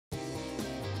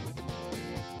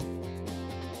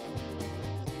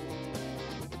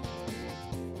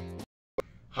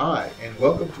Hi, and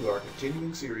welcome to our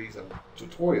continuing series of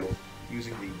tutorials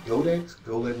using the Godex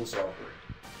Golabel software.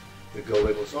 The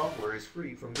Golabel software is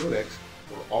free from Godex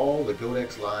for all the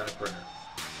Godex line of printers.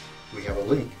 We have a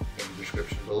link in the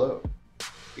description below.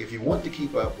 If you want to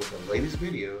keep up with the latest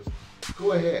videos,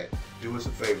 go ahead, do us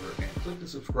a favor, and click the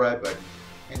subscribe button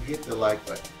and hit the like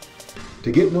button.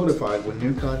 To get notified when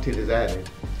new content is added,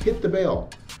 hit the bell.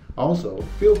 Also,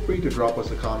 feel free to drop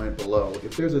us a comment below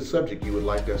if there's a subject you would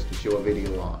like us to show a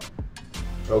video on.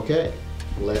 Okay,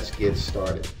 let's get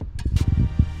started.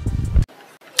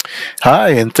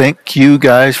 Hi, and thank you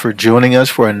guys for joining us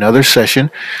for another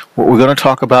session. What we're going to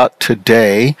talk about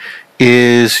today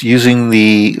is using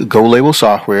the Golabel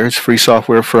software. It's free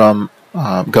software from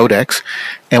Godex,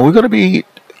 and we're going to be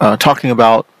talking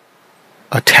about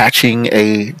attaching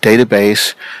a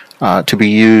database to be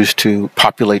used to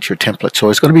populate your template. So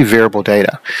it's going to be variable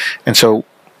data. And so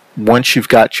once you've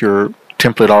got your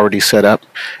template already set up,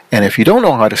 and if you don't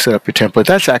know how to set up your template,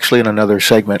 that's actually in another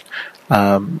segment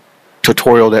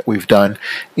tutorial that we've done.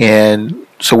 And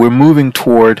so we're moving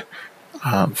toward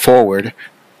forward,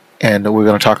 and we're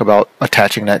going to talk about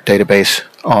attaching that database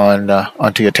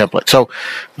onto your template. So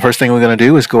the first thing we're going to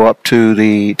do is go up to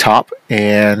the top,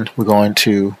 and we're going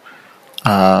to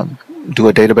do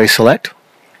a database select.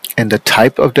 And the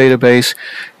type of database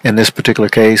in this particular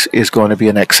case is going to be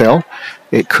an Excel.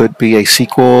 It could be a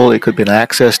SQL, it could be an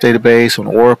Access database, an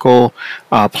Oracle,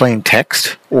 plain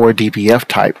text, or DBF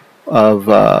type of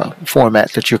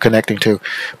format that you're connecting to.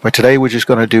 But today we're just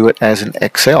going to do it as an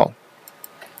Excel.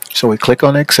 So we click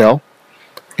on Excel,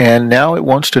 and now it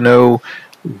wants to know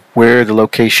where the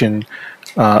location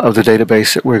of the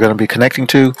database that we're going to be connecting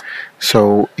to.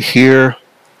 So here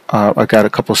I've got a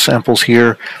couple of samples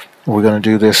here. We're going to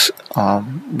do this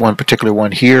one particular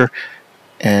one here,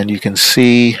 and you can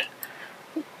see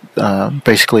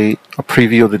basically a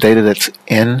preview of the data that's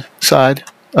inside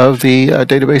of the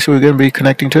database that we're going to be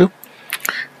connecting to.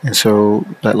 And so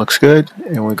that looks good,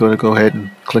 and we're going to go ahead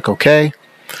and click OK,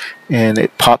 and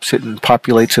it pops it and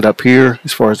populates it up here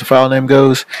as far as the file name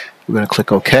goes. We're going to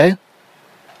click OK,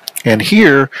 and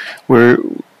here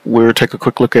we'll take a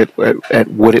quick look at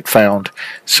what it found.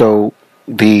 So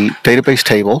the database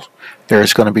table,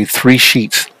 there's going to be 3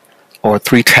 sheets or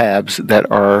 3 tabs that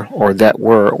are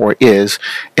or is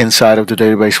inside of the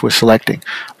database we're selecting.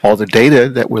 All the data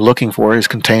that we're looking for is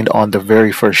contained on the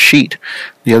very first sheet.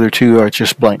 The other 2 are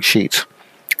just blank sheets.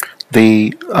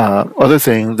 The other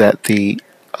thing that the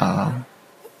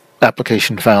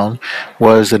application found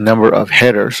was the number of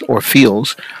headers or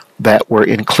fields that were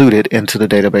included into the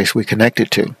database we connected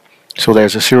to. So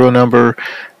there's a serial number,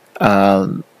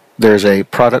 there's a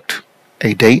product,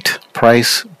 a date,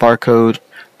 price, barcode,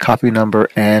 copy number,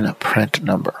 and print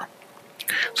number.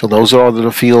 So those are all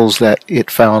the fields that it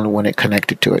found when it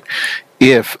connected to it.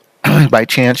 If by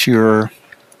chance you're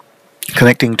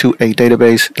connecting to a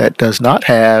database that does not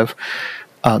have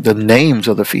the names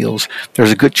of the fields,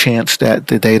 there's a good chance that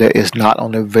the data is not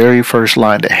on the very first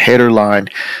line. The header line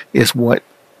is what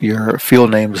your field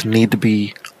names need to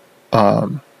be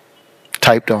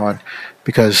typed on,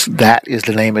 because that is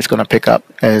the name it's going to pick up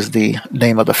as the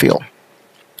name of the field.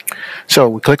 So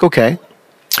we click OK,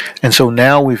 and so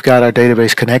now we've got our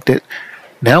database connected.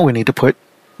 Now we need to put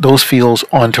those fields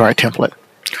onto our template.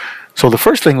 So the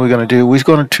first thing we're going to do, we're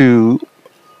going to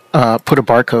put a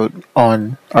barcode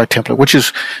on our template, which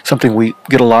is something we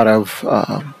get a lot of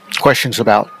questions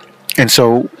about. And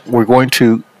so we're going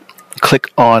to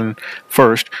click on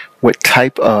first what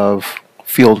type of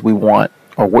field we want,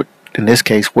 or what, in this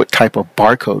case, what type of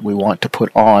barcode we want to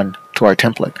put on to our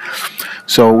template.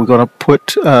 So we're going to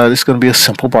put, this is going to be a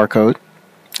simple barcode.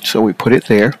 So we put it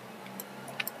there.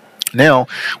 Now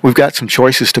we've got some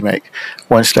choices to make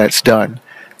once that's done.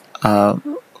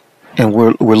 And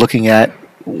we're looking at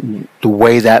the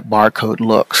way that barcode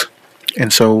looks.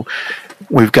 And so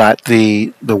we've got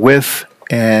the width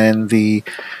and the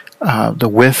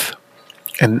width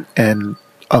and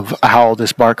of how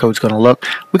this barcode is going to look.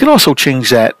 We can also change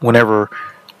that whenever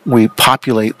we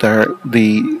populate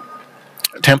the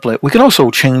template. We can also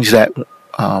change that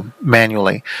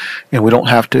manually, and we don't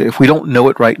have to. If we don't know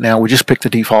it right now, we just pick the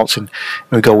defaults and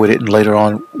we go with it, and later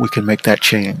on we can make that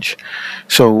change.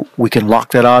 So we can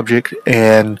lock that object,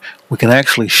 and we can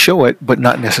actually show it but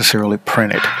not necessarily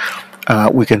print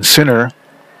it. We can center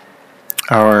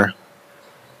our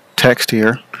text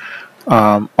here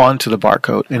onto the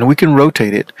barcode, and we can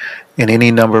rotate it in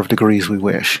any number of degrees we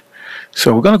wish.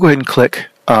 So we're going to go ahead and click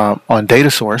on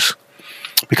data source,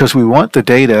 because we want the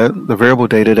data, the variable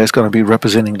data that's going to be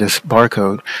representing this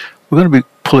barcode. We're going to be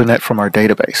pulling that from our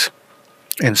database.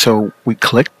 And so we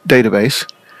click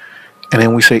database, and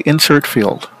then we say insert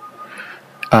field.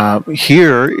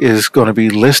 Here is going to be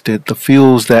listed the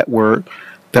fields that were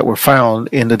found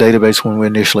in the database when we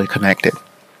initially connected.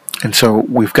 And so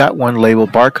we've got one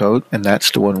labeled barcode, and that's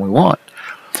the one we want.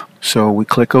 So we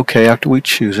click OK after we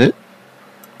choose it.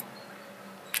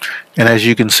 And as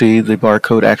you can see, the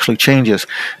barcode actually changes.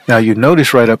 Now you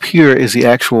notice right up here is the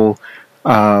actual,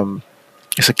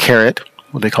 it's a caret,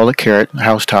 what they call a caret,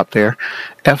 house top there,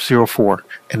 F04.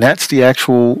 And that's the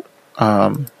actual,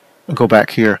 I'll go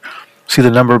back here. See the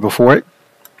number before it?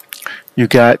 You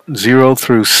got 0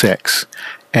 through 6.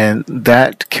 And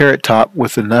that caret top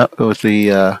with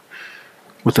the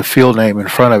field name in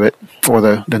front of it, or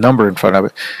the number in front of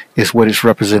it, is what is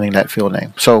representing that field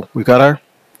name. So we've got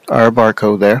our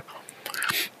barcode there.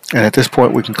 And at this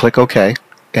point we can click OK,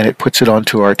 and it puts it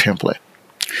onto our template.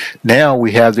 Now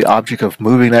we have the object of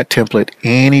moving that template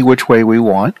any which way we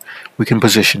want. We can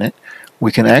position it.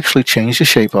 We can actually change the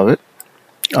shape of it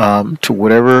to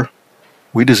whatever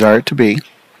we desire it to be.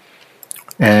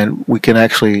 And we can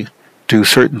actually do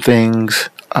certain things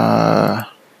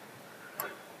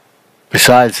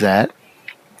besides that.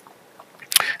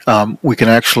 We can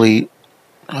actually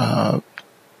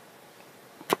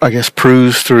I guess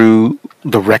peruse through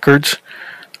the records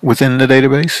within the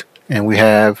database, and we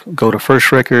have go to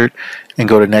first record and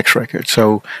go to next record.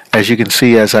 So as you can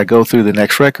see, as I go through the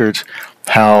next records,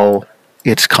 how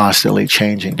it's constantly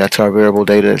changing. That's our variable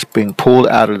data that's being pulled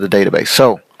out of the database.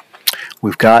 So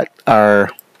we've got our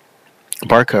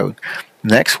barcode.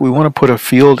 Next, we want to put a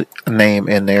field name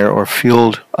in there, or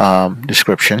field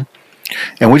description.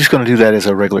 And we're just going to do that as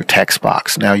a regular text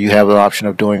box. Now you have the option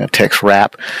of doing a text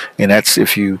wrap, and that's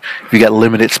if you got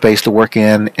limited space to work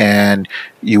in and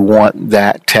you want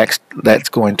that text that's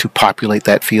going to populate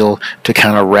that field to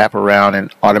kind of wrap around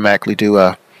and automatically do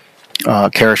a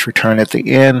character return at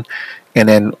the end, and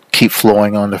then keep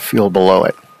flowing on the field below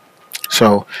it.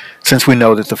 So since we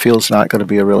know that the field's not going to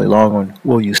be a really long one,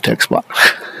 we'll use text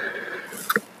box.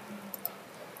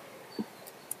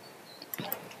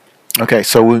 Okay,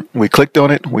 so we clicked on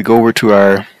it. We go over to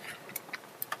our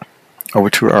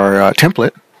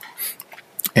template,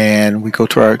 and we go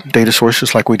to our data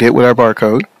sources like we did with our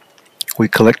barcode. We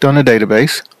clicked on the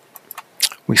database.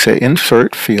 We say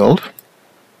insert field.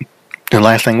 The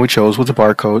last thing we chose was the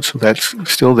barcode, so that's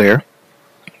still there.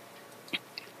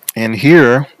 And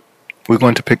here we're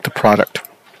going to pick the product.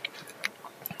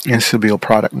 And this will be a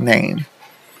product name.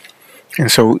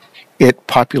 And so it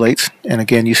populates, and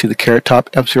again you see the caret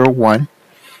top F01,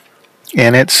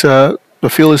 and it's the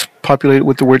field is populated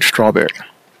with the word strawberry.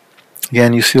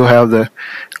 Again, you still have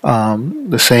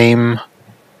the same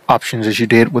options as you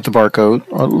did with the barcode,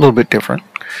 a little bit different,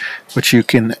 but you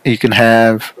can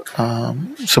have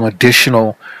some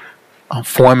additional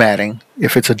formatting.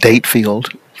 If it's a date field,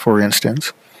 for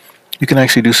instance, you can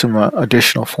actually do some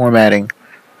additional formatting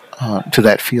to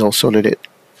that field so that it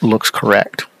looks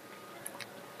correct.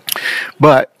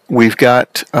 But we've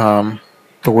got the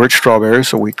word strawberry,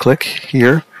 so we click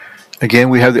here. Again,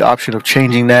 we have the option of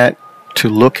changing that to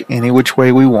look any which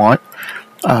way we want.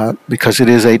 Because it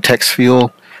is a text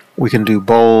field, we can do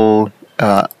bold,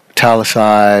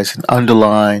 italicize, and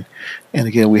underline. And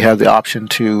again, we have the option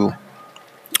to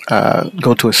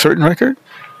go to a certain record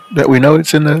that we know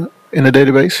it's in the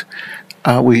database.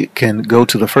 We can go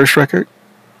to the first record,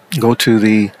 go to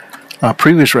the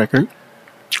previous record,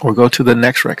 or go to the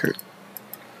next record.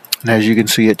 And as you can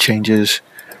see, it changes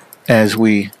as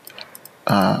we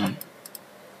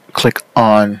click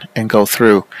on and go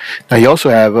through. Now you also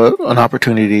have an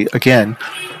opportunity, again,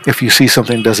 if you see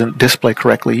something doesn't display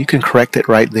correctly, you can correct it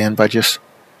right then by just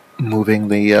moving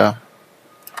the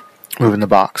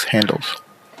box handles.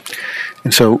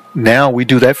 And so now we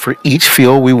do that for each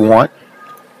field we want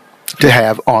to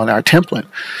have on our template,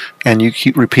 and you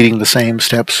keep repeating the same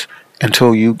steps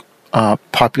until you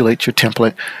populate your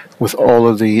template with all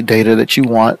of the data that you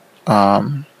want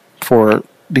for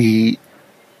the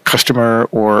customer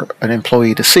or an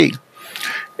employee to see.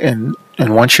 And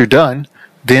once you're done,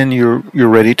 then you're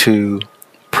ready to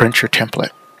print your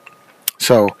template.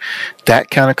 So that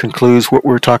kind of concludes what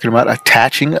we're talking about: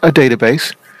 attaching a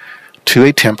database to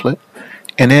a template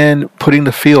and then putting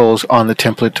the fields on the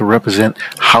template to represent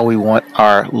how we want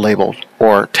our label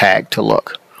or tag to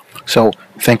look. So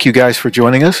thank you guys for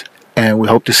joining us, and we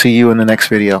hope to see you in the next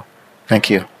video. Thank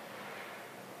you.